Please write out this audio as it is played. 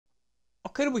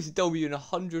could have wasted W in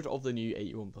 100 of the new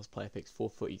 81 plus player picks for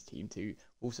Footies Team 2.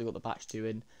 Also got the batch 2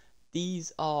 in.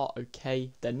 These are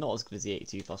okay. They're not as good as the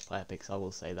 82 plus player picks, I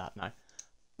will say that now.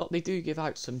 But they do give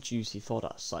out some juicy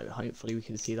fodder, so hopefully we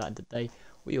can see that in today.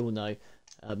 We all know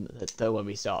that when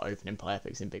we start opening player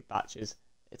picks in big batches,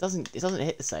 it doesn't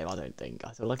hit the same, I don't think.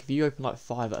 I feel like if you open like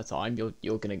 5 at a time,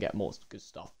 you're gonna get more good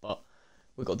stuff. But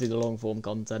we've got to do the long form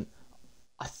content.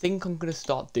 I think I'm gonna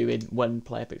start doing when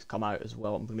player picks come out as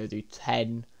well. I'm gonna do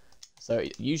 10. So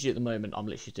usually at the moment I'm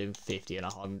literally doing 50 and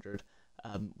 100,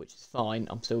 which is fine.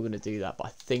 I'm still gonna do that, but I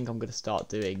think I'm gonna start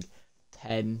doing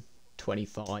 10,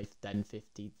 25, then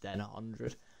 50, then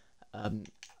 100, and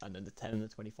then the 10 and the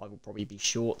 25 will probably be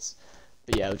shorts.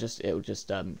 But yeah, it'll just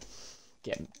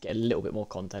get a little bit more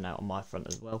content out on my front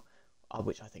as well,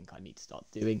 which I think I need to start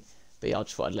doing. But yeah, I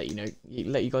just thought I'd let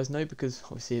you guys know, because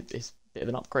obviously it's a bit of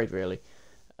an upgrade really.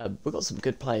 We've got some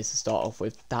good players to start off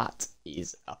with. That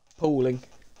is appalling.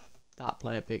 That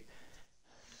player pick,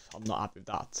 I'm not happy with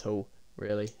that at all,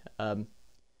 really. We'll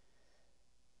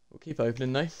keep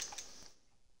opening though.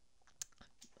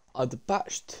 The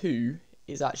batch 2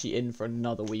 is actually in for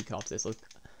another week after this.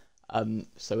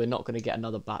 So we're not going to get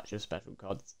another batch of special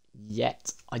cards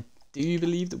yet. I do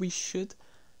believe that we should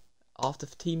after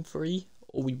Team 3,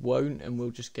 or we won't, and we'll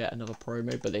just get another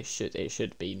promo. But it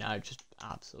should be now just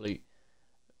absolute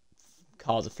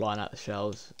cards are flying out the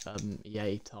shelves.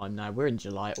 EA time now. We're in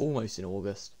July, almost in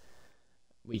August.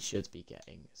 We should be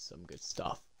getting some good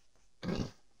stuff.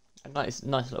 A nice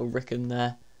little Rickon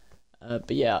there.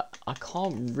 But yeah, I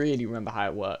can't really remember how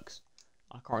it works.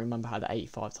 I can't remember how the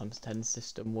 85 times 10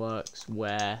 system works,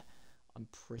 where I'm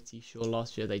pretty sure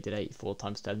last year they did 84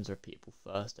 times 10s repeatable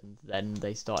first, and then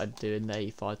they started doing the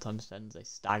 85 times 10s, they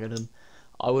staggered them.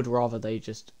 I would rather they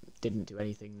just didn't do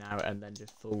anything now and then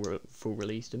just full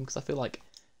released them, because I feel like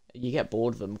you get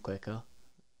bored of them quicker,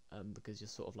 because you're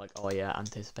sort of like, oh yeah,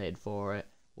 anticipated for it,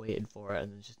 waited for it,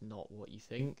 and it's just not what you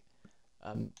think.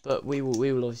 But we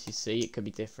will obviously see. It could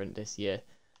be different this year.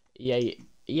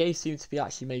 EA seems to be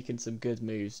actually making some good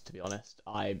moves, to be honest.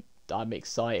 I'm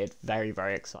excited, very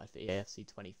excited for EAFC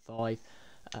 25.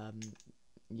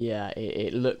 Yeah,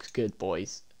 it looks good,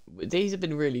 boys. These have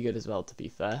been really good as well, to be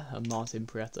fair. Martin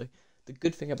Prieto. The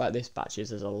good thing about this batch is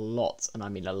there's a lot, and I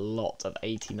mean a lot, of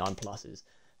 89 pluses.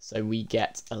 So we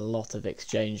get a lot of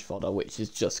exchange fodder, which is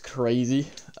just crazy.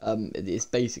 It's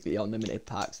basically unlimited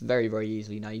packs, very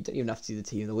easily now. You don't even have to do the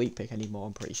team of the week pick anymore,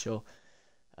 I'm pretty sure.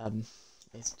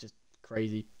 It's just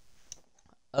crazy.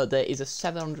 There is a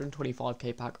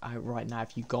 725k pack out right now.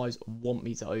 If you guys want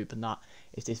me to open that,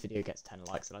 if this video gets 10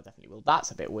 likes, then I definitely will.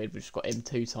 That's a bit weird. We've just got him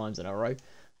 2 times in a row.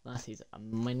 That is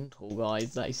mental,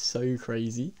 guys. That is so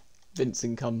crazy.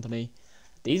 Vincent Company.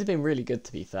 These have been really good,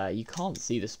 to be fair. You can't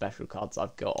see the special cards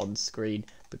I've got on screen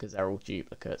because they're all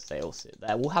duplicates. They all sit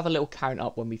there. We'll have a little count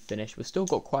up when we finish. We've still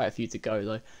got quite a few to go,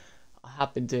 though. I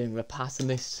have been doing the pattern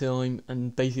this time,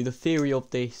 and basically the theory of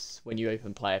this, when you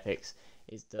open player picks,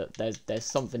 is that there's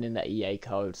something in the EA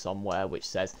code somewhere which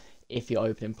says if you're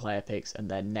opening player picks and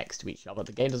they're next to each other,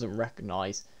 the game doesn't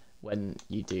recognise when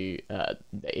you do.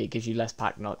 It gives you less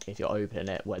pack knock if you're opening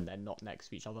it when they're not next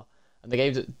to each other. And the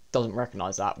game doesn't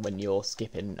recognise that when you're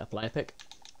skipping a player pick.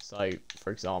 So,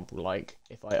 for example, like,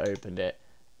 if I opened it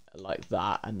like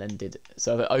that and then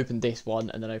so if I opened this one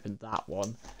and then opened that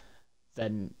one,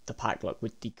 then the pack luck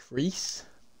would decrease.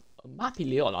 Mappy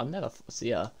Leon, I never see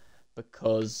her,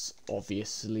 because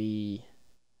obviously,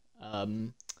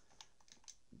 don't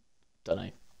know.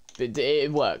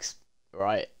 It works,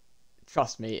 right?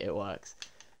 Trust me, it works.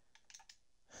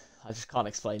 I just can't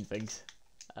explain things.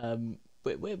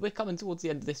 We're coming towards the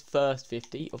end of this first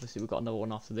 50. Obviously, we've got another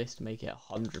one after this to make it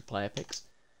 100 player picks.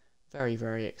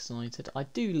 Very excited. I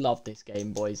do love this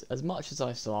game, boys. As much as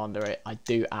I slander it, I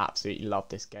do absolutely love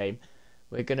this game.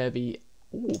 We're going to be...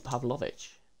 Ooh,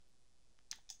 Pavlovich.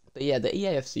 But yeah, the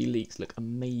EAFC leaks look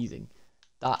amazing.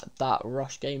 That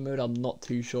rush game mode, I'm not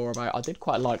too sure about. I did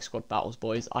quite like squad battles,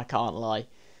 boys. I can't lie.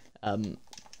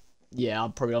 Yeah,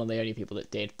 I'm probably one of the only people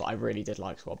that did, but I really did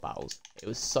like squad battles. It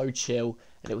was so chill,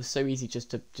 and it was so easy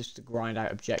just to grind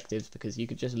out objectives, because you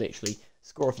could just literally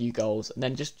score a few goals and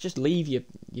then just leave your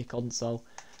console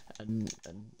and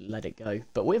let it go.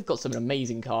 But we've got some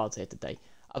amazing cards here today.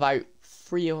 About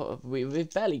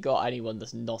we've barely got anyone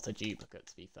that's not a duplicate,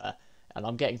 to be fair. And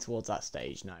I'm getting towards that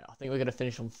stage now. I think we're going to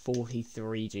finish on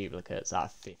 43 duplicates out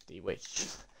of 50, which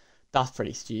that's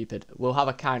pretty stupid. We'll have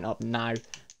a count up now.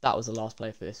 That was the last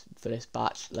play for this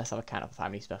batch. Let's have a count up of how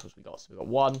many specials we got. So we've got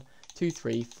 1, 2,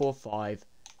 3, 4, 5,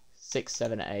 6,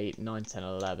 7, 8, 9, 10,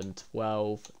 11,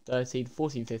 12, 13,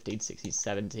 14, 15, 16,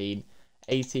 17,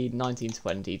 18, 19,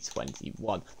 20,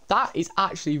 21. That is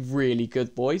actually really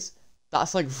good, boys.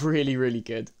 That's like really, really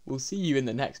good. We'll see you in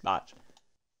the next batch.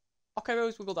 Okay,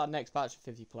 boys, we've got that next batch of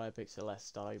 50 player picks, so let's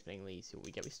start opening these. See what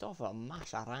we get. We start with a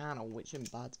Mascherano, which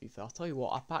isn't bad, to be fair. I'll tell you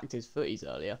what, I packed his footies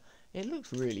earlier. It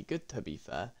looks really good, to be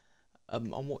fair. I'm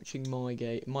watching my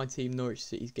team, Norwich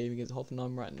City's game against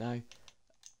Hoffenheim right now.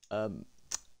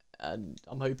 And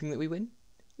I'm hoping that we win.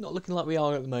 Not looking like we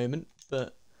are at the moment,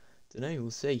 but don't know,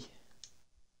 we'll see.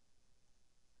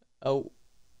 Oh,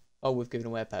 we've given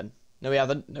away a pen. No, we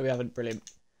haven't. No, we haven't. Brilliant.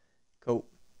 Cool.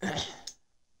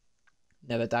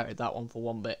 Never doubted that one for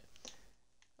one bit.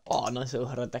 Oh, nice little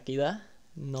Hradecki there.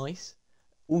 Nice.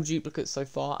 All duplicates so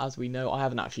far, as we know. I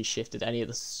haven't actually shifted any of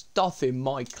the stuff in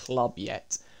my club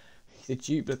yet. He's a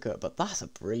duplicate, but that's a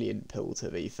brilliant pull, to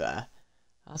be fair.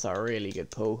 That's a really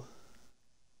good pull.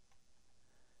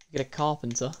 Get a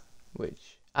Carpenter,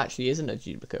 which actually isn't a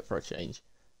duplicate for a change.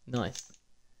 Nice.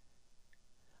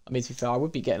 I mean, to be fair, I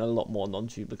would be getting a lot more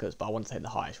non-duplicates, but I want to take the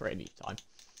highest rate each time.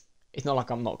 It's not like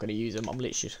I'm not going to use them. I'm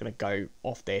literally just going to go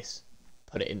off this,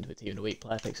 put it into a team of the week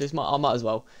player pick. So I might as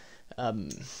well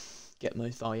get the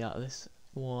most value out of this.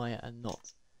 Why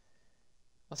not?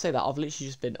 I say that I've literally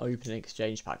just been opening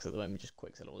exchange packs at the moment, just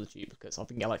quick selling all the duplicates. I've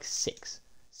been getting like six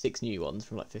new ones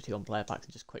from like 51 player packs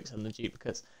and just quick selling the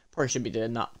duplicates. Probably shouldn't be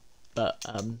doing that, but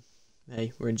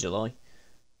hey, we're in July.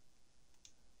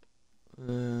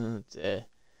 Oh dear,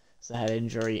 it's a head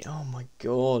injury. Oh my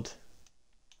god.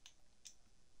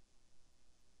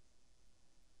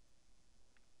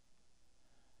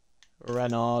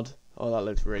 Renard. Oh, that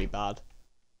looks really bad.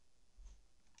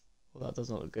 Well, that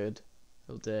does not look good.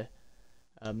 Oh dear.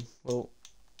 We'll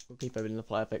keep opening the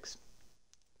player picks.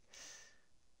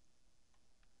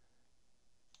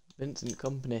 Vincent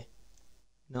Company.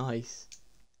 Nice.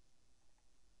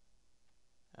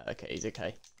 Okay, he's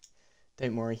okay.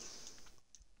 Don't worry.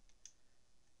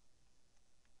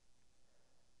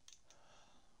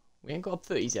 We ain't got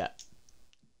footies yet.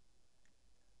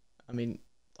 I mean,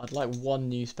 I'd like one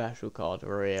new special card,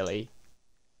 really.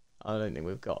 I don't think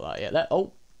we've got that yet.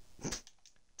 Oh!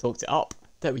 Talked it up.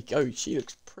 There we go. She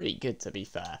looks pretty good, to be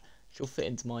fair. She'll fit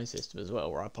into my system as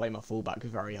well, where I play my fullback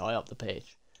very high up the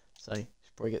pitch. So, she'll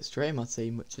probably get straight in my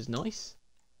team, which is nice.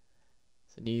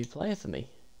 It's a new player for me.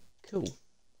 Cool.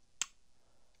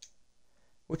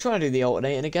 We'll try to do the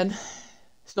alternating again.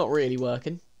 It's not really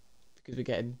working, because we're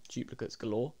getting duplicates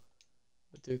galore.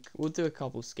 We'll do a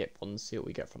couple skip ones, see what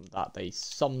we get from that. They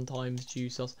sometimes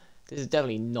juice us. This has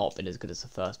definitely not been as good as the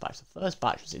first batch. The first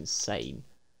batch was insane.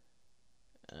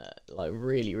 Like,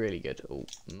 really, really good. Oh,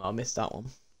 I missed that one.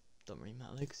 Don't really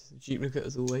matter, because it's a duplicate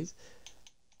as always.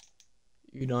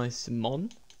 Unai Simon.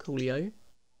 Coolio.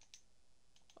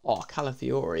 Oh,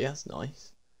 Calafiori, that's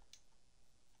nice.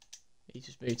 He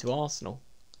just moved to Arsenal.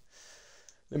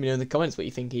 Let me know in the comments what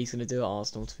you think he's going to do at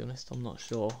Arsenal, to be honest. I'm not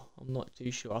sure. I'm not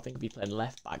too sure. I think he'll be playing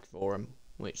left back for him,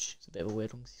 which is a bit of a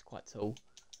weird one because he's quite tall.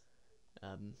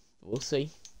 But we'll see.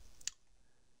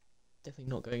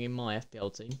 Definitely not going in my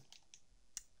FPL team.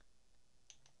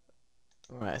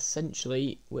 Alright,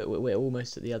 essentially, we're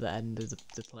almost at the other end of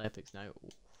the player picks now.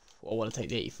 I want to take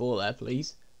the 84 there,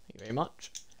 please. Thank you very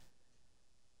much.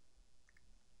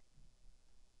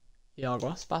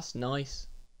 Jaguars, that's nice.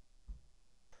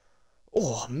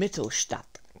 Oh, Mittelstadt.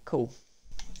 Cool.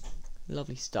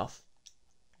 Lovely stuff.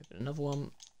 Open another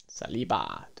one.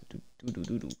 Saliba.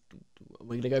 We're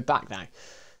going to go back now.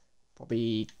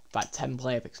 Probably about 10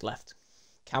 player picks left.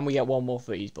 Can we get one more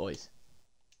footies, boys?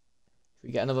 If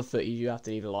we get another footies, you have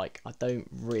to either like... I don't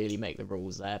really make the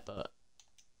rules there, but...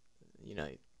 You know,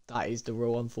 that is the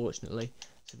rule, unfortunately.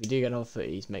 So if you do get another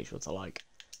footies, make sure to like...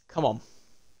 Come on.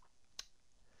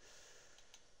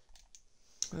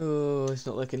 Oh, it's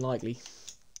not looking likely.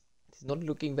 It's not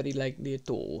looking very likely at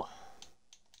all.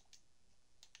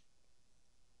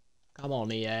 Come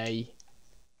on, EA.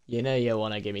 You know you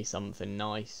want to give me something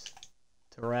nice.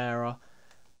 Torreira.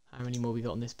 How many more we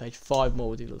got on this page? 5 more.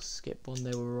 We'll do a little skip one.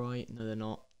 They were right. No, they're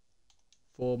not.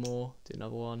 4 more. Do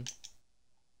another one.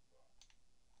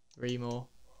 3 more.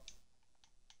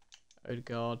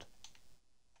 Odegaard.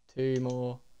 2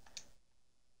 more.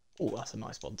 Oh, that's a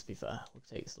nice one, to be fair. We'll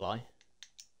take Sly.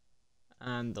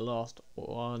 And the last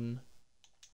one.